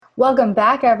Welcome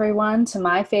back, everyone, to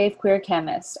My Faith Queer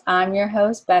Chemist. I'm your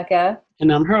host, Becca.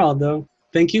 And I'm Geraldo.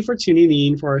 Thank you for tuning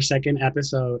in for our second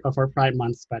episode of our Pride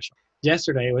Month special.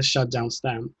 Yesterday was Shutdown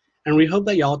STEM, and we hope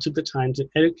that y'all took the time to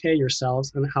educate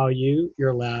yourselves on how you,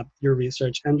 your lab, your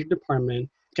research, and your department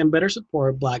can better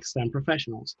support Black STEM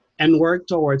professionals and work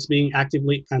towards being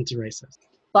actively anti-racist.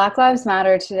 Black Lives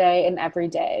Matter today and every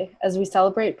day. As we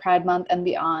celebrate Pride Month and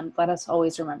beyond, let us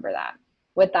always remember that.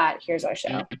 With that, here's our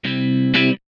show.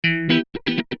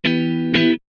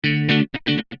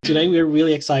 Today, we're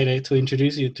really excited to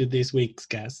introduce you to this week's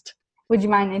guest. Would you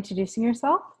mind introducing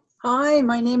yourself? Hi,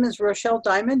 my name is Rochelle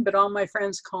Diamond, but all my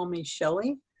friends call me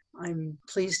Shelley. I'm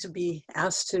pleased to be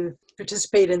asked to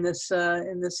participate in this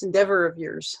endeavor of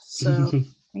yours. So,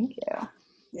 Thank you.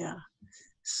 Yeah.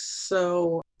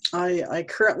 So, I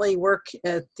currently work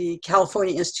at the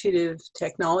California Institute of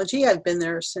Technology. I've been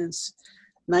there since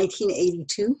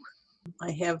 1982.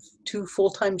 I have 2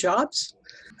 full-time jobs.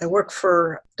 I work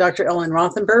for Dr. Ellen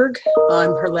Rothenberg.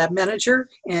 I'm her lab manager,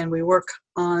 and we work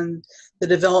on the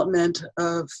development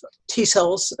of T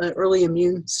cells, early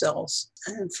immune cells,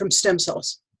 from stem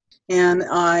cells. And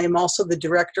I'm also the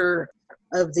director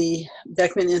of the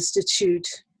Beckman Institute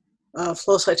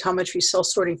flow cytometry cell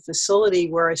sorting facility,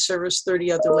 where I service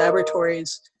 30 other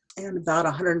laboratories and about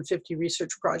 150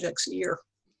 research projects a year.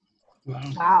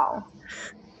 Wow.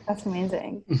 That's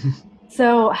amazing.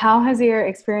 So how has your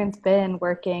experience been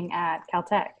working at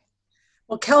Caltech?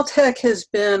 Well, Caltech has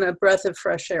been a breath of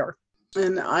fresh air.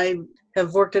 And I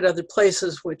have worked at other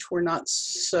places which were not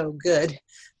so good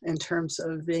in terms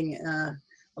of being a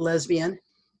lesbian.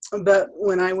 But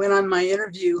when I went on my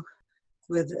interview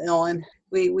with Ellen,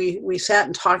 we sat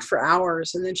and talked for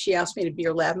hours, and then she asked me to be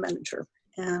her lab manager.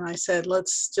 And I said,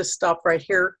 let's just stop right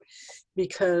here,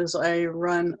 because I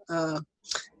run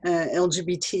an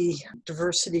LGBT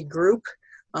diversity group.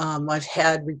 I've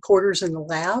had reporters in the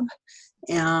lab,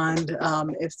 and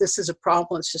if this is a problem,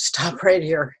 let's just stop right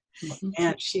here.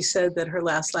 And she said that her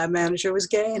last lab manager was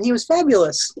gay, and he was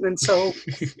fabulous. And so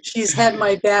she's had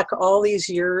my back all these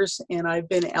years, and I've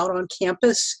been out on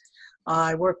campus.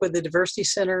 I work with the Diversity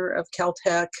Center of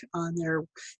Caltech on their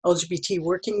LGBT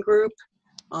working group.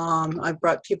 I've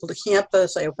brought people to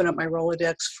campus. I open up my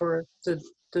Rolodex for the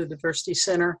Diversity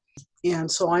Center. And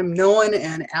so I'm known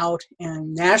and out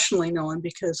and nationally known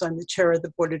because I'm the chair of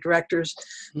the board of directors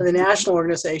of the National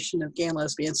Organization of Gay and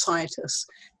Lesbian Scientists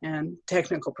and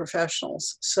Technical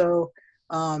Professionals. So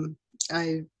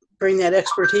I bring that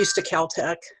expertise to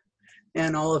Caltech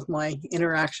and all of my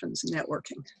interactions and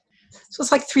networking. So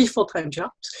it's like 3 full-time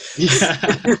jobs. Yeah.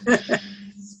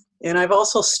 And I've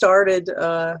also started,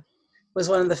 was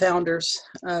one of the founders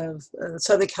of the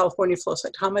Southern California Flow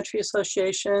Cytometry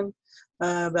Association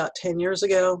about 10 years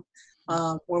ago,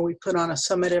 where we put on a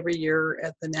summit every year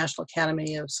at the National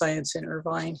Academy of Science in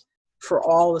Irvine for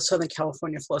all the Southern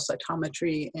California flow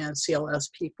cytometry and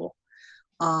CLS people.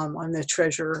 I'm the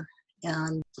treasurer,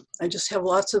 and I just have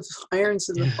lots of irons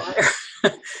in the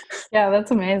fire. Yeah,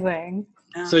 that's amazing.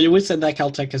 So you would say that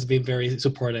Caltech has been very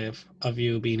supportive of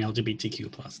you being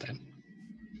LGBTQ plus then?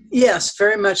 Yes,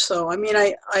 very much so. I mean,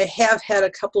 I have had a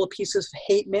couple of pieces of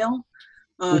hate mail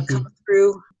come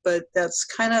through, but that's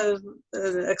kind of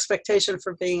an expectation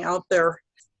for being out there.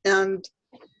 And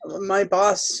my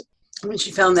boss, when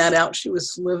she found that out, she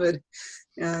was livid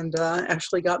and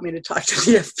actually got me to talk to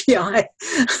the FBI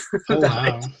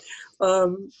about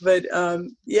it.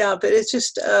 Yeah, but it's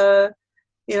just,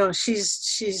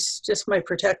 she's just my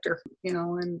protector,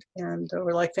 and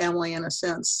we're like family in a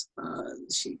sense.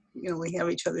 We have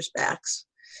each other's backs.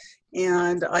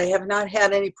 And I have not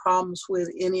had any problems with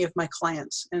any of my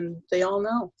clients, and they all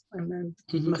know I'm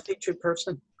a featured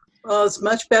person. Well, it's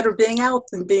much better being out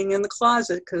than being in the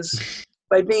closet, because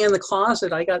by being in the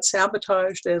closet, I got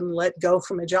sabotaged and let go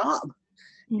from a job.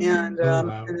 And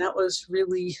that was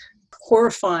really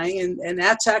horrifying. And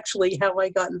that's actually how I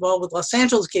got involved with Los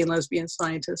Angeles Gay and Lesbian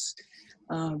Scientists,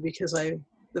 because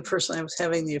the person I was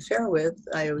having the affair with,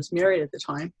 I was married at the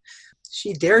time.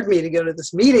 She dared me to go to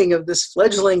this meeting of this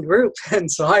fledgling group,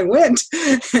 and so I went,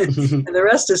 and the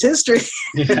rest is history.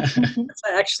 Yeah. That's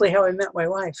actually how I met my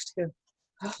wife, too.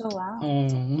 Oh, wow.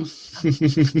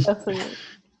 That's sweet.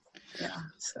 Yeah.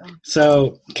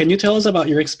 So can you tell us about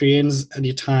your experience at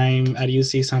your time at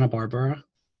UC Santa Barbara?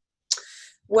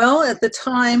 Well, at the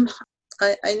time,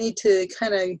 I need to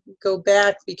kind of go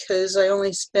back because I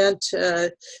only spent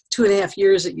 2.5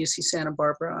 years at UC Santa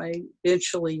Barbara. I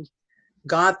eventually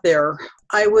got there.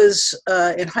 I was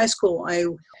in high school. I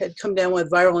had come down with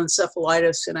viral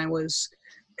encephalitis, and I was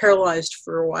paralyzed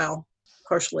for a while,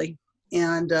 partially.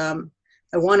 And I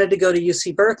wanted to go to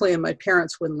UC Berkeley, and my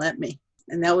parents wouldn't let me.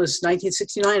 And that was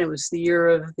 1969. It was the year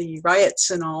of the riots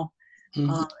and all.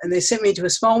 Mhm. And they sent me to a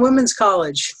small women's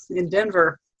college in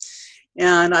Denver.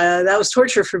 And that was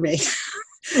torture for me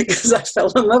because I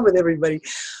fell in love with everybody.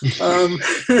 Um,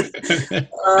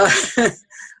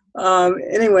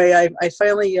 anyway, I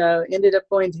finally ended up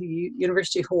going to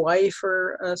University of Hawaii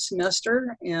for a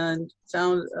semester and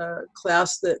found a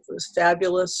class that was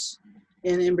fabulous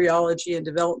in embryology and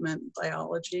development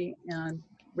biology, and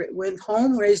went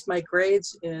home, raised my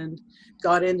grades, and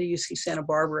got into UC Santa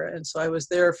Barbara. And so I was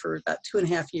there for about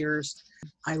 2.5 years.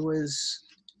 I was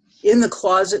in the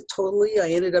closet totally.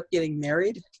 I ended up getting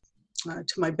married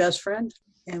to my best friend,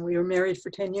 and we were married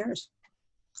for 10 years.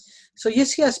 So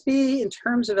UCSB, in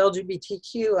terms of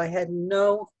LGBTQ, I had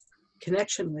no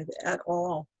connection with at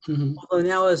all. Mhm. Although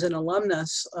now as an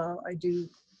alumnus, I do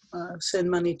send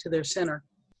money to their center.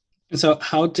 And so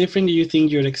how different do you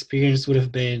think your experience would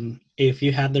have been if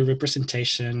you had the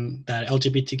representation that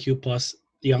LGBTQ plus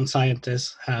young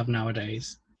scientists have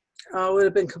nowadays? It would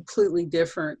have been completely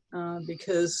different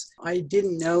because I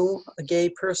didn't know a gay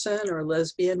person or a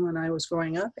lesbian when I was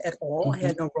growing up at all. I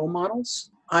had no role models.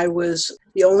 I was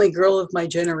the only girl of my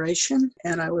generation,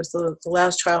 and I was the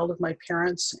last child of my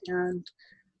parents, and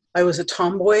I was a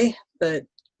tomboy, but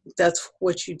that's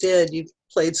what you did. You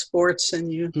played sports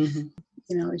and you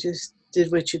just did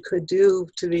what you could do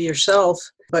to be yourself.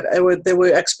 But there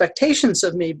were expectations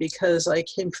of me because I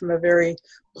came from a very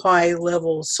high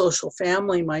level social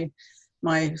family.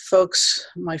 My folks,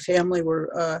 my family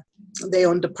they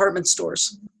owned department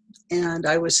stores. And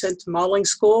I was sent to modeling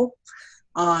school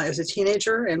as a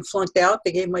teenager and flunked out.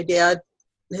 They gave my dad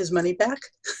his money back.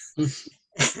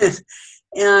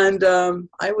 And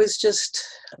I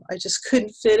just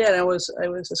couldn't fit in. I was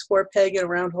a square peg in a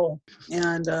round hole,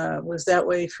 and was that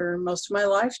way for most of my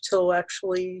life till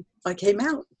actually I came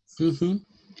out. Mm-hmm.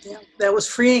 Yeah, that was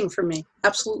freeing for me.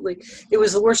 Absolutely, it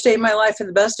was the worst day of my life and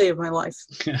the best day of my life.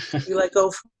 You let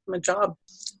go from a job,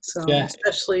 so Yeah.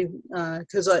 especially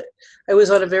because I was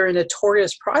on a very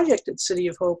notorious project at City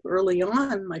of Hope early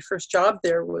on. My first job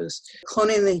there was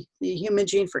cloning the human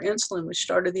gene for insulin, which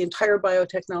started the entire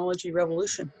biotechnology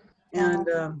revolution, and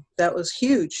that was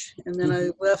huge. And then I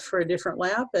left for a different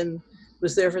lab and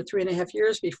was there for 3.5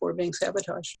 years before being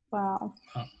sabotaged. Wow.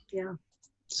 Yeah.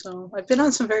 So I've been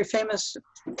on some very famous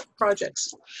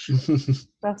projects.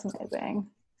 That's amazing.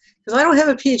 Because I don't have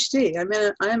a PhD.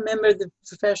 I am a member of the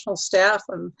professional staff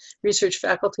and research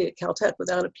faculty at Caltech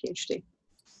without a PhD.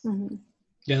 Mm-hmm.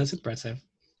 Yeah, that's impressive.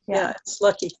 Yeah, it's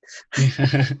lucky.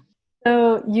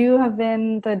 So you have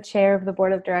been the chair of the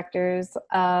board of directors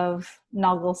of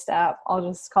NOGGLSTAP. I'll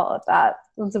just call it that.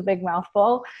 It's a big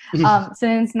mouthful.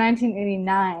 Since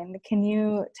 1989. Can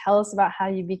you tell us about how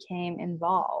you became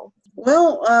involved?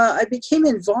 Well, I became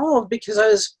involved because I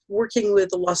was working with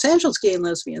the Los Angeles Gay and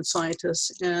Lesbian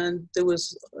Scientists, and there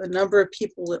was a number of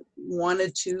people that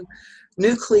wanted to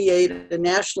nucleate a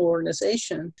national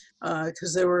organization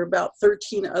because there were about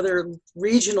 13 other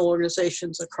regional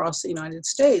organizations across the United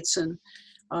States. And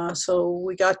so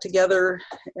we got together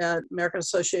at American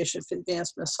Association for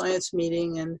Advancement of Science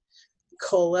meeting and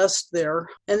coalesced there.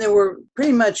 And there were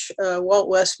pretty much Walt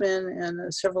Westman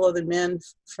and several other men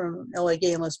from LA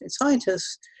Gay and Lesbian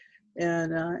Scientists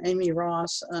and Amy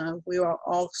Ross. We were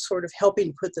all sort of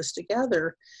helping put this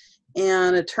together.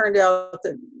 And it turned out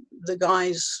that the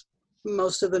guys,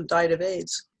 most of them died of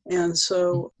AIDS. And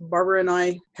so Barbara and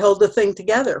I held the thing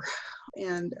together.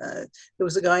 And there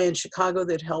was a guy in Chicago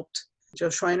that helped, Joe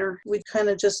Schreiner. We kind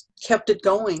of just kept it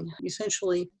going,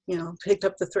 essentially, picked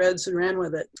up the threads and ran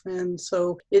with it. And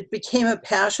so it became a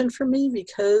passion for me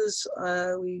because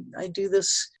I do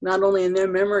this not only in their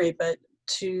memory, but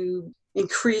to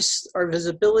increase our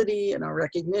visibility and our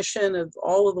recognition of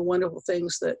all of the wonderful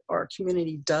things that our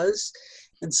community does.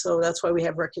 And so that's why we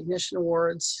have recognition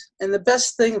awards. And the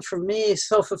best thing for me,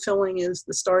 self-fulfilling, is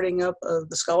the starting up of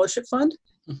the scholarship fund.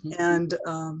 And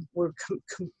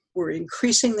we're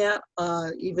increasing that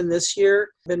even this year.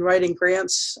 I've been writing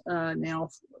grants now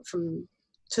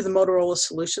to the Motorola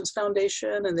Solutions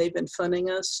Foundation, and they've been funding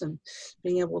us and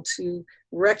being able to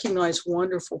recognize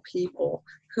wonderful people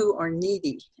who are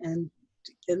needy, and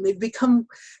they've become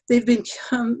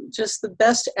just the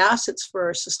best assets for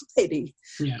our society.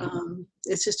 Yeah.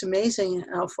 It's just amazing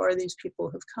how far these people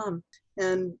have come.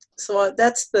 And so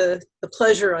that's the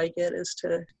pleasure I get, is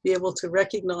to be able to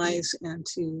recognize and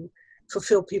to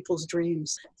fulfill people's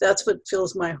dreams. That's what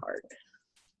fills my heart.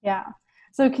 Yeah.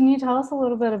 So can you tell us a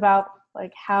little bit about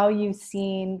how you've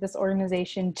seen this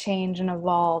organization change and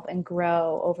evolve and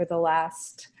grow over the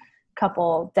last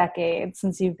couple decades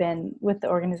since you've been with the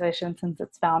organization since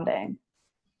its founding?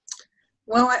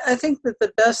 Well, I think that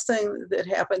the best thing that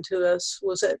happened to us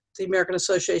was at the American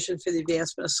Association for the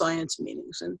Advancement of Science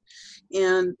meetings.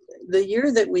 And the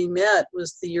year that we met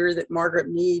was the year that Margaret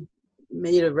Mead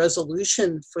made a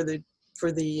resolution for the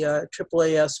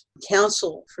AAAS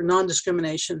Council for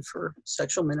Non-Discrimination for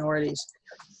Sexual Minorities.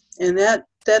 And that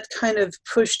kind of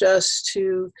pushed us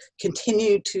to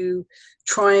continue to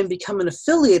try and become an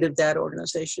affiliate of that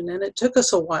organization. And it took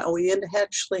us a while. We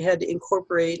actually had to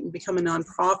incorporate and become a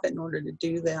nonprofit in order to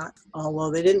do that.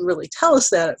 Although they didn't really tell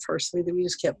us that at first. We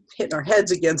just kept hitting our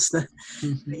heads against the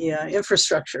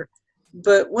infrastructure.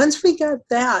 But once we got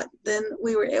that, then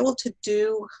we were able to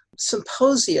do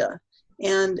symposia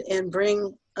and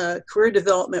bring career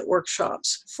development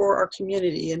workshops for our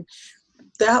community. And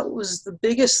that was the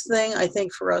biggest thing, I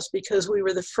think, for us, because we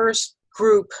were the first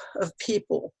group of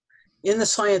people in the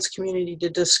science community to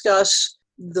discuss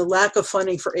the lack of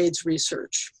funding for AIDS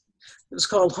research. It was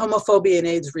called Homophobia in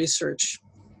AIDS Research.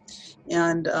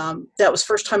 And that was the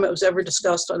first time it was ever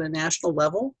discussed on a national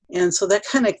level. And so that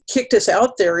kind of kicked us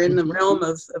out there in the realm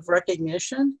of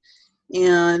recognition.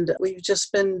 And we've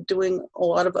just been doing a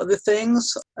lot of other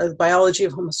things. Biology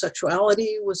of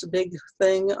homosexuality was a big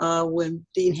thing when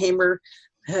Dean Hamer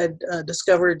had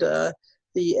discovered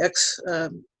the X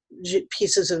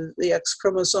pieces of the X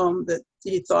chromosome that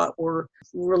he thought were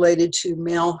related to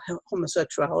male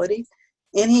homosexuality.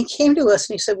 And he came to us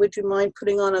and he said, would you mind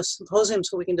putting on a symposium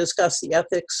so we can discuss the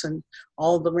ethics and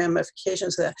all the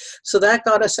ramifications of that? So that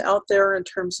got us out there in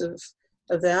terms of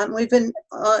that. And we've been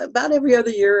about every other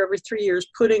year, every 3 years,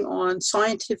 putting on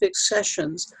scientific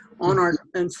sessions on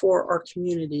and for our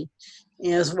community,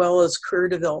 as well as career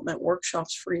development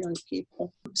workshops for young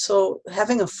people. So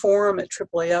having a forum at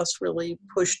AAAS really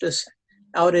pushed us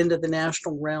out into the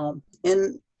national realm.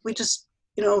 And we just,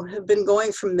 have been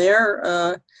going from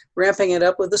there, ramping it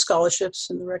up with the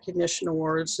scholarships and the recognition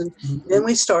awards. And then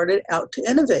we started Out to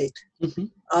Innovate.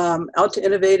 Out to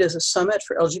Innovate is a summit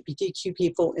for LGBTQ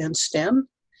people in STEM.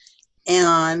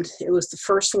 And it was the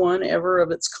first one ever of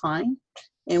its kind.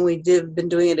 And been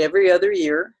doing it every other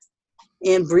year.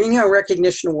 And bringing our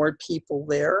recognition award people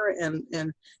there and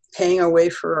paying our way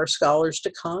for our scholars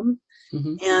to come.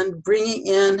 And bringing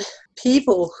in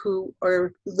people who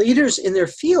are leaders in their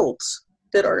fields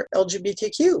that are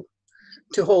LGBTQ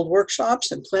to hold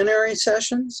workshops and plenary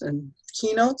sessions and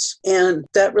keynotes. And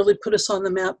that really put us on the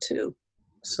map too.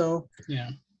 So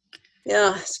yeah,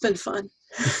 it's been fun.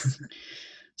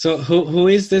 So who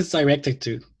is this directed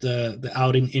to, the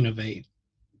Out in Innovate?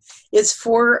 It's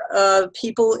for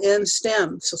people in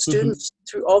STEM, so students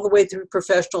through all the way through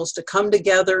professionals to come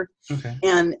together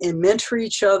and mentor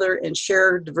each other and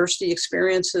share diversity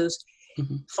experiences,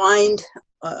 find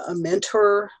a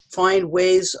mentor, find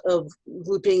ways of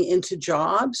looping into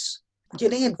jobs,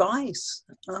 getting advice,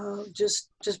 just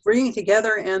bringing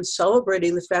together and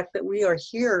celebrating the fact that we are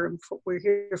here and we're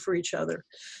here for each other.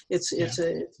 It's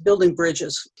building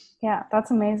bridges. Yeah, that's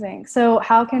amazing. So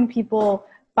how can people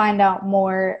find out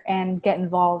more and get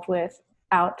involved with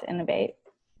Out to Innovate?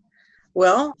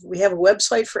 Well, we have a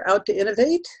website for Out to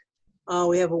Innovate.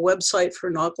 We have a website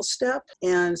for NoggleStep,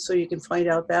 and so you can find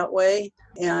out that way.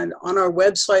 And on our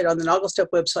website, on the NoggleStep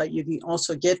website, you can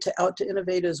also get to Out to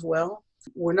Innovate as well.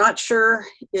 We're not sure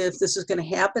if this is going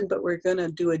to happen, but we're going to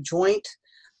do a joint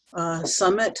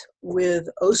summit with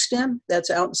OSTEM, that's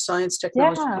Out in Science,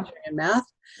 Technology, Engineering, and Math,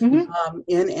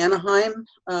 in Anaheim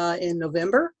in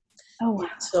November. Oh, wow.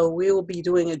 So we will be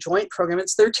doing a joint program.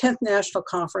 It's their 10th national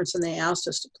conference, and they asked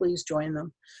us to please join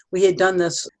them. We had done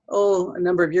this, a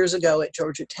number of years ago at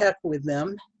Georgia Tech with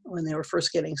them when they were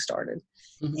first getting started.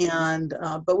 And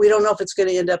but we don't know if it's going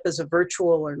to end up as a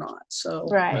virtual or not. So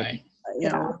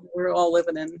we're all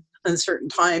living in uncertain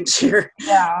times here.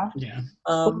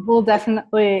 We'll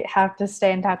definitely have to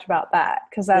stay in touch about that,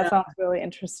 because that sounds really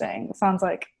interesting. It sounds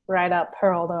like right up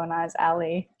Geraldo and I's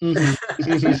alley.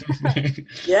 It's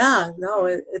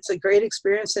a great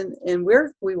experience, and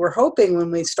we were hoping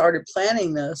when we started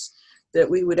planning this that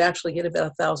we would actually get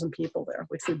about 1,000 people there,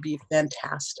 which would be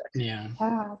fantastic. Yeah,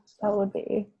 that would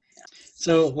be.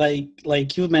 So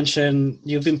like you mentioned,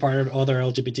 you've been part of other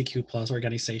LGBTQ plus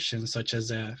organizations such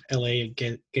as LA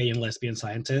Gay and Lesbian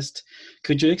Scientists.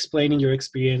 Could you explain in your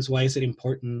experience why is it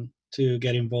important to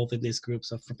get involved in these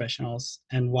groups of professionals,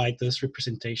 and why does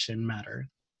representation matter?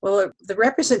 Well, the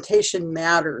representation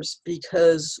matters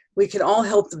because we can all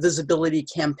help the visibility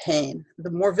campaign. The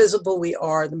more visible we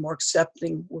are, the more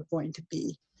accepting we're going to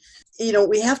be.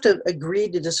 We have to agree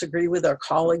to disagree with our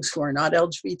colleagues who are not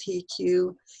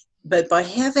LGBTQ, but by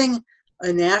having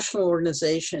a national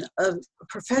organization of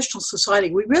professional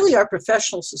society. We really are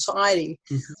professional society.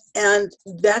 Mm-hmm. And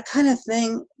that kind of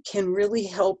thing can really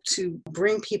help to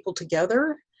bring people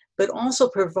together, but also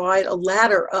provide a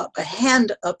ladder up, a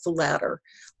hand up the ladder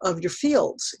of your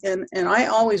fields. And I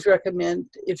always recommend,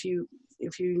 if you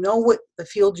know what the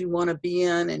field you want to be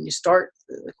in and you start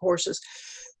the courses,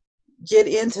 get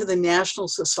into the national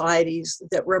societies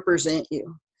that represent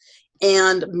you.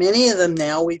 And many of them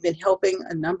now, we've been helping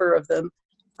a number of them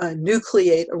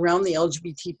nucleate around the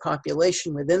LGBT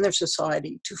population within their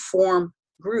society to form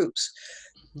groups.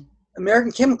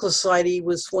 American Chemical Society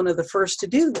was one of the first to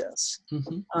do this.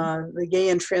 Mm-hmm. The Gay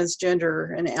and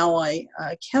Transgender and Ally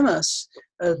Chemists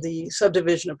of the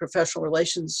Subdivision of Professional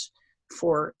Relations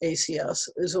for ACS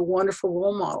is a wonderful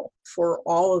role model for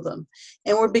all of them.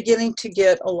 And we're beginning to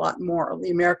get a lot more.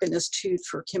 The American Institute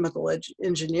for Chemical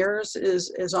Engineers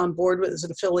is on board with as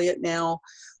an affiliate now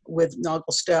with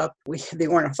NOGLSTEP. The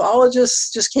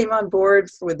ornithologists just came on board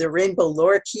with the rainbow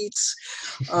lorikeets.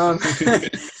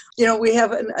 We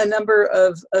have a number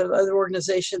of other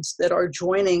organizations that are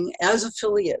joining as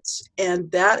affiliates, and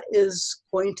that is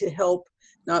going to help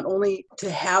not only to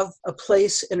have a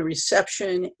place and a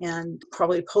reception and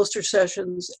probably poster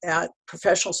sessions at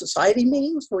professional society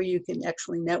meetings where you can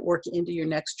actually network into your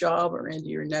next job or into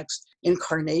your next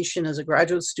incarnation as a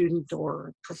graduate student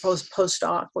or proposed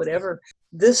postdoc, whatever.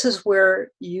 This is where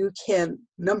you can,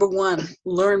 number one,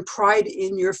 learn pride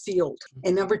in your field.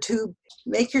 And number two,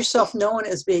 make yourself known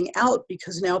as being out,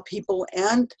 because now people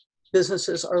and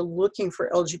businesses are looking for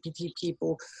LGBT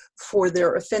people for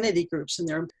their affinity groups and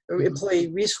their employee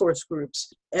resource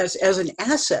groups as an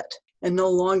asset. And no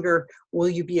longer will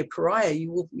you be a pariah.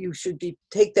 You should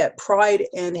take that pride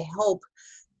and help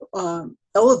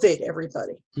elevate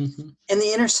everybody. Mm-hmm. And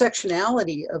the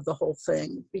intersectionality of the whole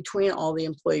thing between all the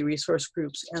employee resource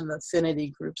groups and the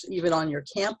affinity groups, even on your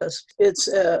campus, it's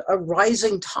a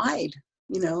rising tide.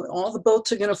 All the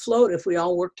boats are going to float if we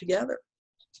all work together.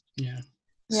 Yeah.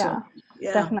 Yeah,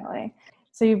 definitely.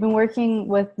 So you've been working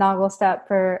with NOGLSTEP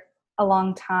for a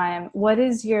long time. What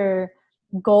is your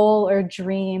goal or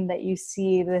dream that you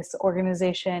see this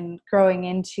organization growing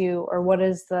into, or what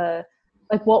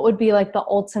would be like the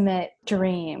ultimate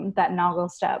dream that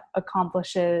NOGLSTEP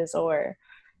accomplishes or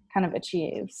kind of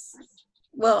achieves?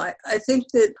 Well, I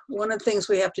think that one of the things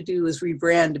we have to do is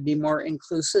rebrand to be more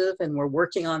inclusive, and we're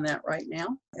working on that right now.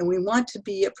 And we want to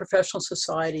be a professional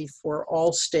society for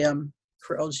all STEM,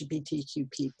 for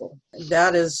LGBTQ people.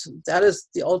 That is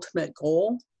the ultimate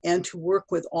goal, and to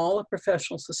work with all the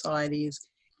professional societies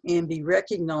and be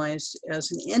recognized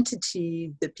as an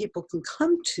entity that people can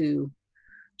come to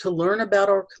learn about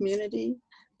our community,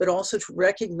 but also to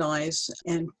recognize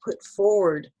and put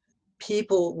forward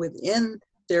people within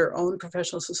their own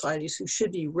professional societies who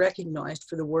should be recognized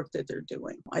for the work that they're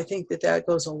doing. I think that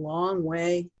goes a long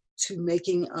way to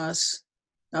making us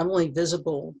not only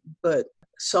visible, but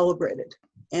celebrated.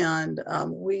 And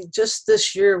we just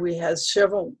this year, we had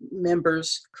several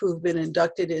members who've been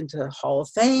inducted into Hall of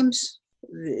Fames,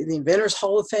 the Inventors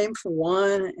Hall of Fame for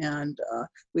one, and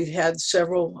we've had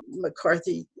several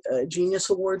McCarthy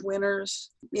Genius Award winners.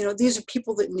 These are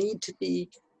people that need to be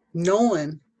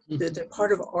known, that they're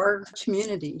part of our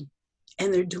community,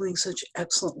 and they're doing such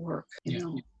excellent work,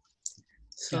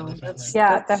 So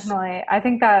definitely. I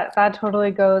think that totally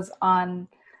goes on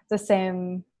the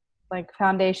same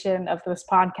foundation of this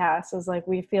podcast, is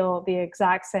we feel the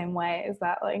exact same way, is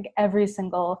that every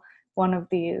single one of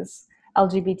these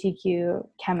LGBTQ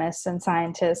chemists and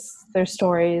scientists, their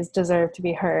stories deserve to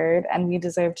be heard, and we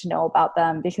deserve to know about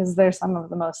them, because they're some of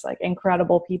the most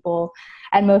incredible people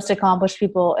and most accomplished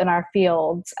people in our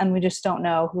fields, and we just don't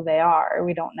know who they are.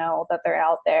 We don't know that they're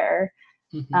out there.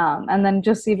 Mm-hmm. And then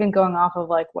just even going off of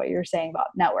what you're saying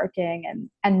about networking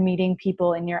and meeting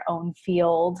people in your own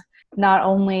field, not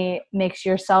only makes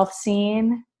yourself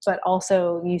seen, but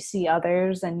also you see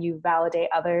others and you validate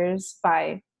others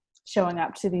by showing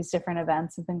up to these different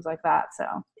events and things like that. So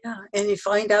and you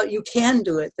find out you can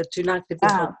do it, that you're not going to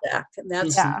be held back, and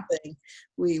that's the thing.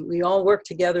 We all work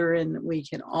together, and we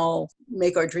can all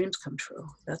make our dreams come true.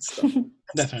 That's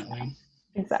definitely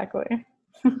exactly.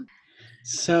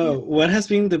 So, what has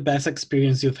been the best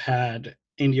experience you've had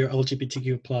in your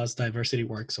LGBTQ plus diversity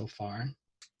work so far?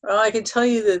 Well, I can tell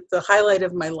you that the highlight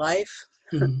of my life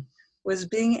was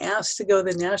being asked to go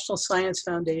to the National Science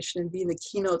Foundation and being the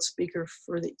keynote speaker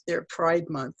for their Pride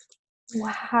Month.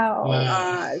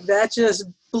 Wow. That just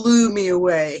blew me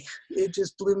away. It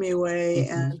just blew me away.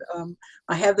 Mm-hmm. And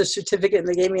I have the certificate, and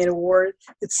they gave me an award.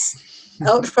 It's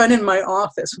out front in my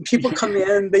office. When people come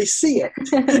in, they see it.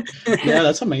 Yeah,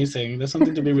 that's amazing. That's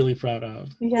something to be really proud of.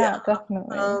 Yeah,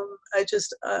 definitely.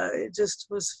 it just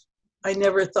was, I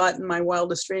never thought in my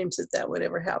wildest dreams that that would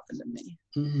ever happen to me.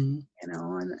 Mm-hmm.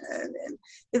 And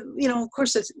it, of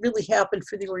course it's really happened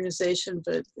for the organization,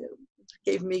 but it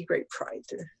gave me great pride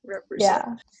to represent.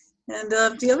 Yeah. And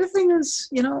the other thing is,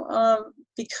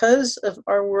 because of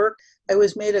our work, I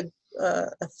was made a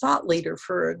thought leader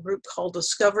for a group called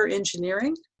Discover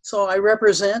Engineering. So I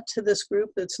represent to this group.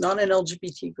 It's not an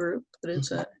LGBT group, but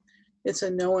it's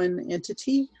a known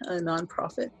entity, a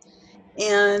nonprofit.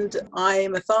 And I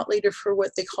am a thought leader for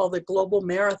what they call the Global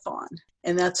Marathon.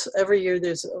 And that's every year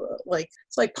there's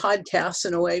it's like podcasts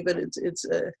in a way, but it's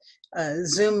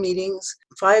Zoom meetings,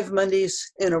 5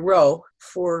 Mondays in a row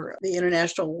for the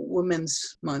International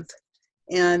Women's Month.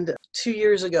 And 2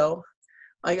 years ago,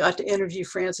 I got to interview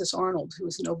Frances Arnold, who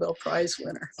was a Nobel Prize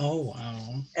winner. Oh,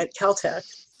 wow. At Caltech.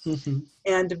 Mm-hmm.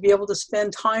 And to be able to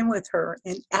spend time with her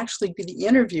and actually be the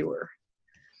interviewer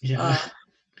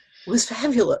was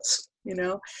fabulous.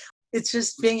 It's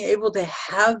just being able to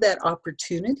have that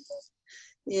opportunity.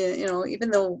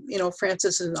 Even though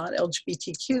Frances is not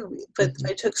LGBTQ, but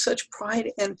I took such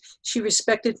pride, and she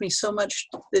respected me so much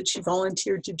that she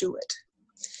volunteered to do it.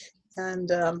 And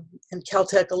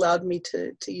Caltech allowed me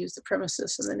to use the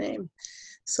premises and the name.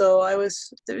 So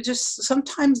there were just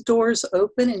sometimes doors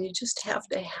open, and you just have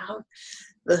to have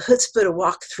the chutzpah to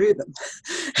walk through them.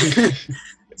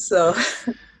 So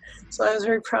I was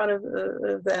very proud of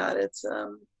that. It's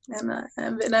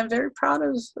and I'm very proud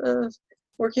of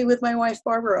working with my wife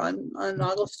Barbara on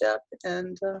Nogglestep,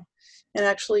 and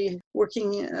actually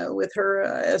working with her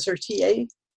as her TA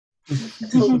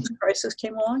until this crisis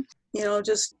came along.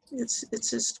 It's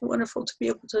just wonderful to be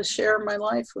able to share my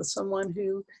life with someone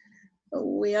who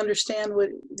we understand what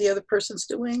the other person's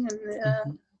doing,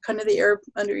 and kind of the air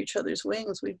under each other's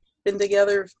wings. We've been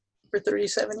together for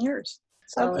 37 years.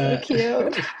 So that's so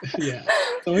cute. Yeah,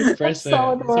 so impressive.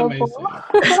 So adorable.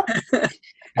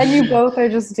 And you both are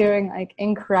just doing like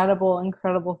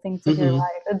incredible things with your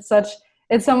life.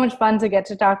 It's so much fun to get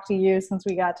to talk to you, since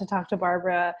we got to talk to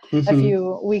Barbara a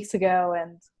few weeks ago.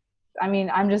 And I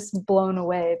mean, I'm just blown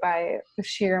away by the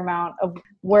sheer amount of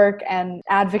work and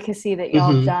advocacy that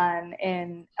y'all have done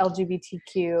in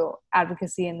LGBTQ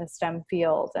advocacy in the STEM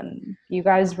field. And you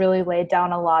guys really laid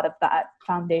down a lot of that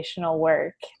foundational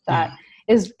work that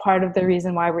is part of the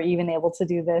reason why we're even able to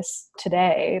do this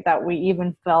today, that we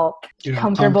even felt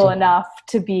comfortable enough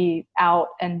to be out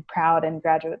and proud in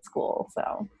graduate school.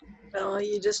 So, well,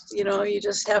 you just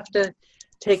have to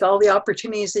take all the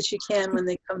opportunities that you can when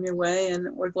they come your way, and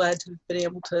we're glad to have been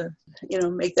able to,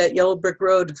 make that yellow brick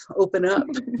road open up.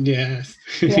 Yes.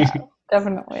 Yeah,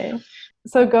 definitely.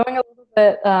 So going a little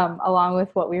bit along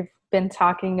with what we've been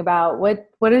talking about,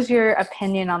 what is your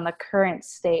opinion on the current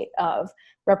state of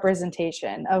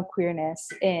representation of queerness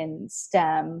in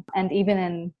STEM and even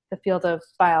in the field of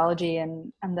biology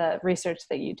and the research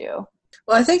that you do?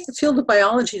 Well, I think the field of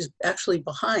biology is actually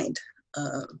behind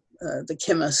the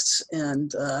chemists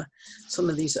and some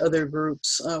of these other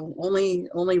groups. Only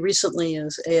recently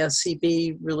is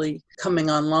ASCB really coming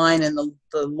online, and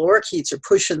the lorikeets are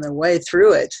pushing their way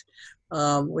through it,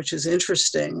 which is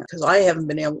interesting because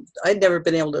I'd never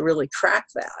been able to really crack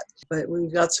that. But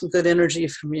we've got some good energy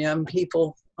from young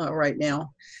people right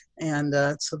now. And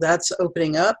so that's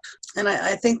opening up. And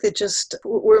I think that just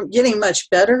we're getting much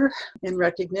better in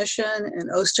recognition, and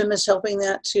OSTEM is helping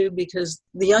that too, because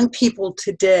the young people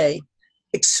today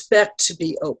expect to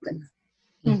be open.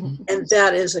 Mm-hmm. And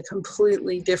that is a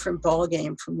completely different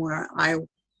ballgame from where I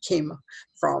came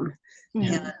from.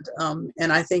 Mm-hmm.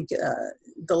 And I think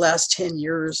the last 10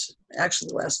 years, actually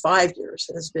the last 5 years,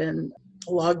 has been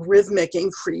a logarithmic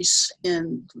increase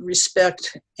in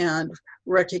respect and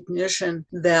recognition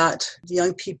that the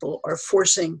young people are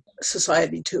forcing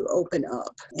society to open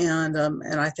up. And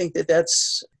I think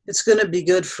it's going to be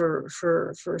good for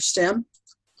STEM.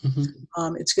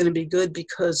 Mm-hmm. It's going to be good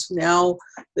because now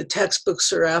the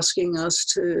textbooks are asking us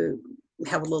to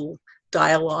have a little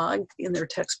dialogue in their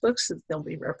textbooks, that they'll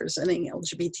be representing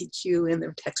LGBTQ in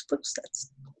their textbooks.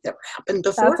 That's never happened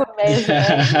before. That's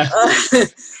amazing.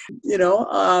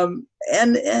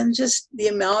 And just the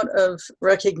amount of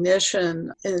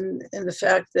recognition in the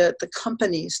fact that the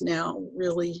companies now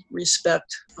really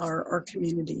respect our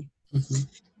community. Mm-hmm.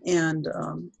 And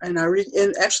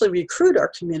actually recruit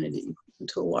our community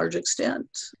to a large extent.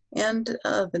 And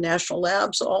the national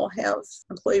labs all have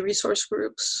employee resource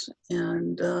groups.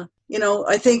 And,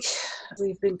 I think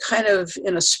we've been kind of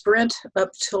in a sprint up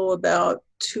till about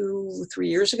 2-3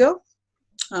 years ago.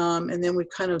 And then we've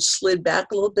kind of slid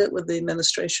back a little bit with the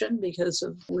administration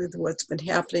with what's been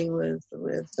happening with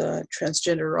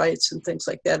transgender rights and things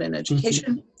like that in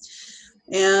education. Mm-hmm.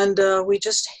 And we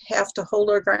just have to hold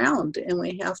our ground, and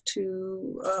we have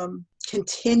to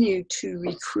continue to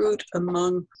recruit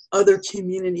among other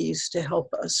communities to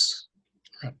help us,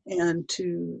 Right. and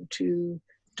to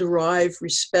derive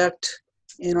respect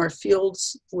in our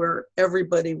fields where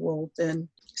everybody will then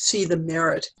see the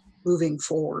merit moving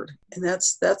forward. And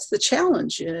that's the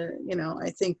challenge.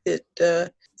 I think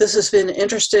that this has been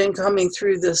interesting coming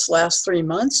through this last 3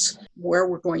 months, where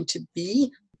we're going to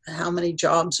be, how many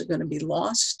jobs are going to be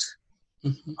lost,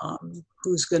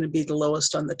 who's going to be the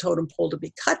lowest on the totem pole to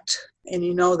be cut. And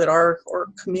that our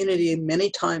community, many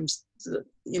times,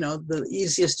 the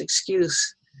easiest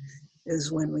excuse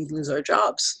is when we lose our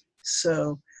jobs.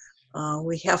 So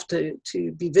we have to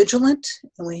be vigilant,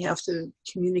 and we have to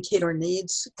communicate our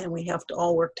needs, and we have to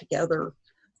all work together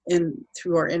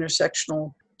through our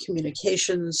intersectional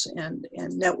communications and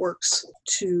networks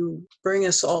to bring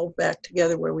us all back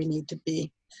together where we need to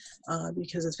be,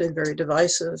 because it's been very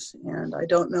divisive, and I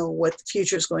don't know what the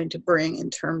future is going to bring in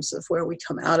terms of where we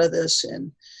come out of this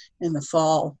in the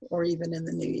fall or even in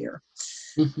the new year.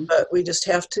 But we just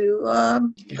have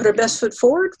to put our best foot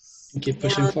forward. Keep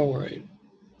pushing forward.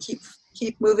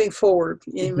 Keep moving forward.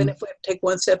 Even if we have to take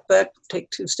one step back, take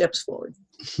 2 steps forward.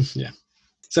 Yeah.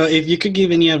 So if you could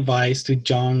give any advice to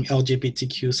young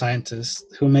LGBTQ scientists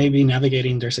who may be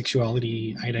navigating their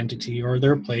sexuality, identity, or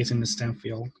their place in the STEM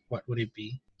field, what would it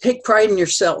be? Take pride in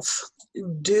yourself.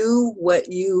 Do what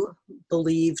you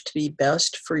believe to be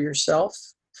best for yourself,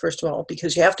 first of all,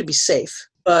 because you have to be safe.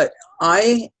 But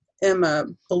I am a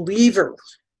believer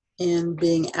in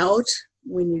being out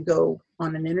when you go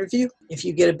on an interview. If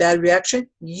you get a bad reaction,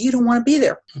 you don't want to be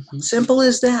there. Simple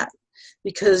as that.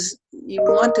 Because you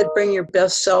want to bring your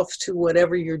best self to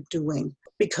whatever you're doing,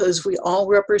 because we all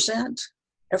represent.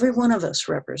 Every one of us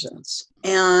represents.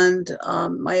 And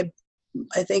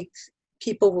I think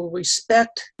people will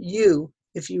respect you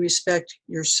if you respect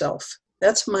yourself.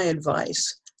 That's my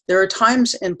advice. There are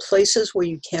times and places where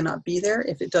you cannot be there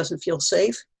if it doesn't feel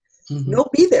safe. No,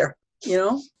 be there.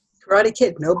 Karate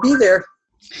Kid, no, be there.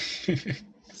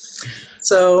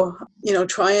 So,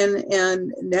 try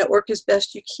and network as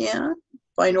best you can.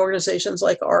 Find organizations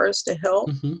like ours to help.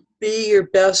 Be your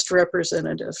best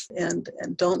representative, and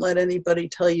don't let anybody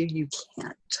tell you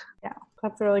can't. Yeah,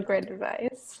 that's really great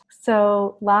advice.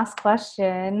 So last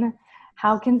question,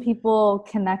 how can people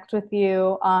connect with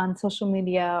you on social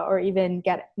media or even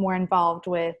get more involved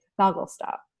with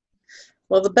NoggleStop?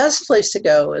 Well, the best place to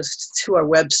go is to our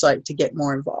website to get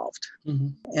more involved.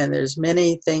 And there's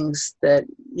many things that,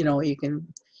 you can,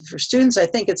 for students, I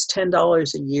think it's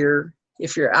 $10 a year.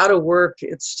 If you're out of work,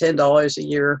 it's $10 a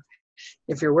year.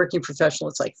 If you're working professional,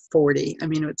 it's like $40. I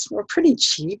mean, we're pretty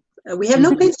cheap. We have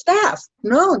no paid staff.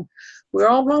 No, we're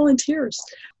all volunteers.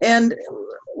 And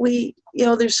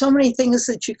there's so many things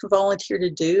that you can volunteer to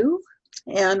do.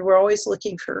 And we're always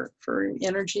looking for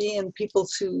energy and people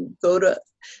to go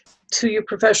to your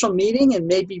professional meeting and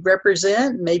maybe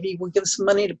represent. Maybe we'll give some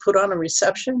money to put on a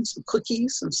reception, some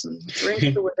cookies and some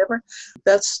drinks or whatever.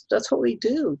 That's what we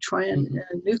do, try and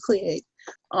nucleate.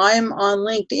 I'm on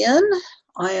LinkedIn.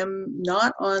 I am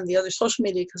not on the other social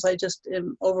media because I just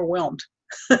am overwhelmed.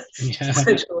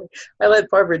 Essentially, I let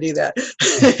Barbara do that.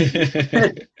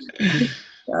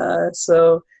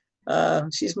 So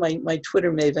she's my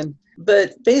Twitter maven.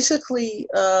 But basically,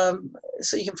 so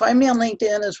you can find me on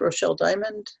LinkedIn as Rochelle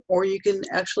Diamond, or you can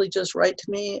actually just write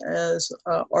to me as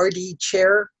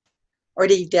rd-chair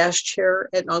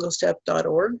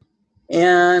 @nogglestep.org.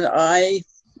 And I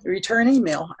return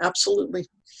email, absolutely.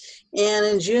 And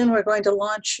in June, we're going to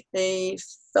launch a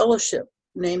fellowship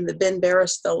named the Ben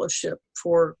Barris Fellowship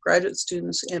for graduate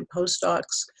students and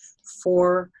postdocs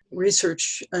for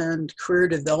research and career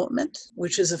development,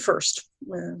 which is a first.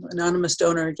 An anonymous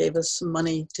donor gave us some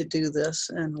money to do this,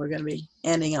 and we're going to be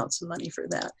handing out some money for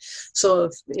that. So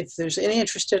if there's any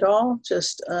interest at all,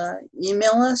 just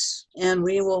email us, and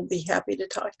we will be happy to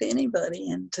talk to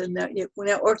anybody and to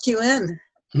network you in.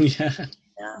 Yeah.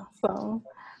 So,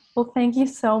 well, thank you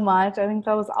so much. I think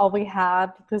that was all we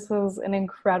had. This was an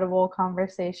incredible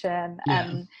conversation. Yeah.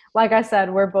 And like I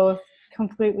said, we're both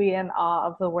completely in awe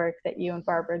of the work that you and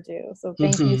Barbara do. So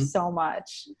thank you so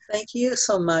much. Thank you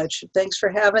so much. Thanks for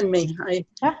having me.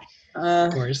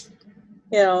 Of course.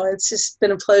 It's just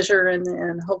been a pleasure,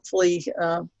 and hopefully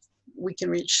we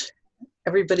can reach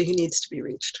everybody who needs to be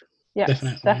reached. Yes,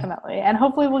 definitely. And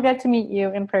hopefully we'll get to meet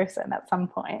you in person at some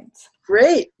point.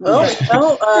 Great. Well,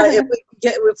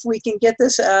 if we can get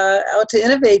this out to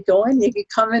Innovate going, you could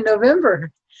come in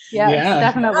November. Yes,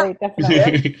 definitely.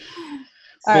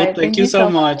 All Well, right. thank you so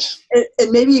much.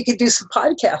 And maybe you could do some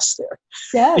podcasts there.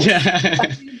 Yes. Yeah.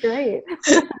 That'd be great.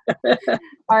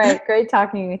 All right. Great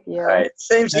talking with you. All right.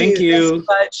 Same to Thank you. you. Thanks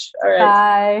so much. All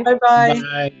right. Bye.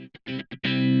 Bye-bye.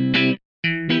 Bye.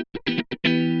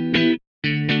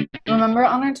 Remember,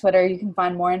 on our Twitter, you can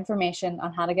find more information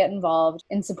on how to get involved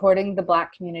in supporting the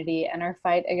Black community and our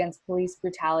fight against police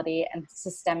brutality and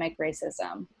systemic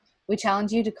racism. We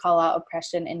challenge you to call out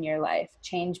oppression in your life.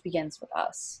 Change begins with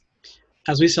us.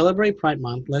 As we celebrate Pride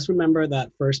Month, let's remember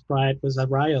that First Pride was a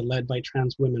riot led by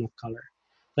trans women of color.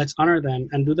 Let's honor them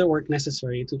and do the work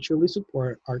necessary to truly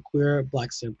support our queer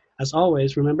Black siblings. As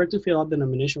always, remember to fill out the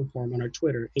nomination form on our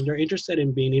Twitter if you're interested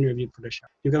in being interviewed for the show.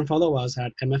 You can follow us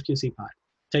at MFQC Pod.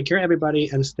 Take care, everybody,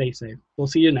 and stay safe. We'll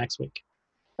see you next week.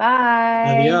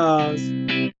 Bye.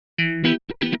 Adios.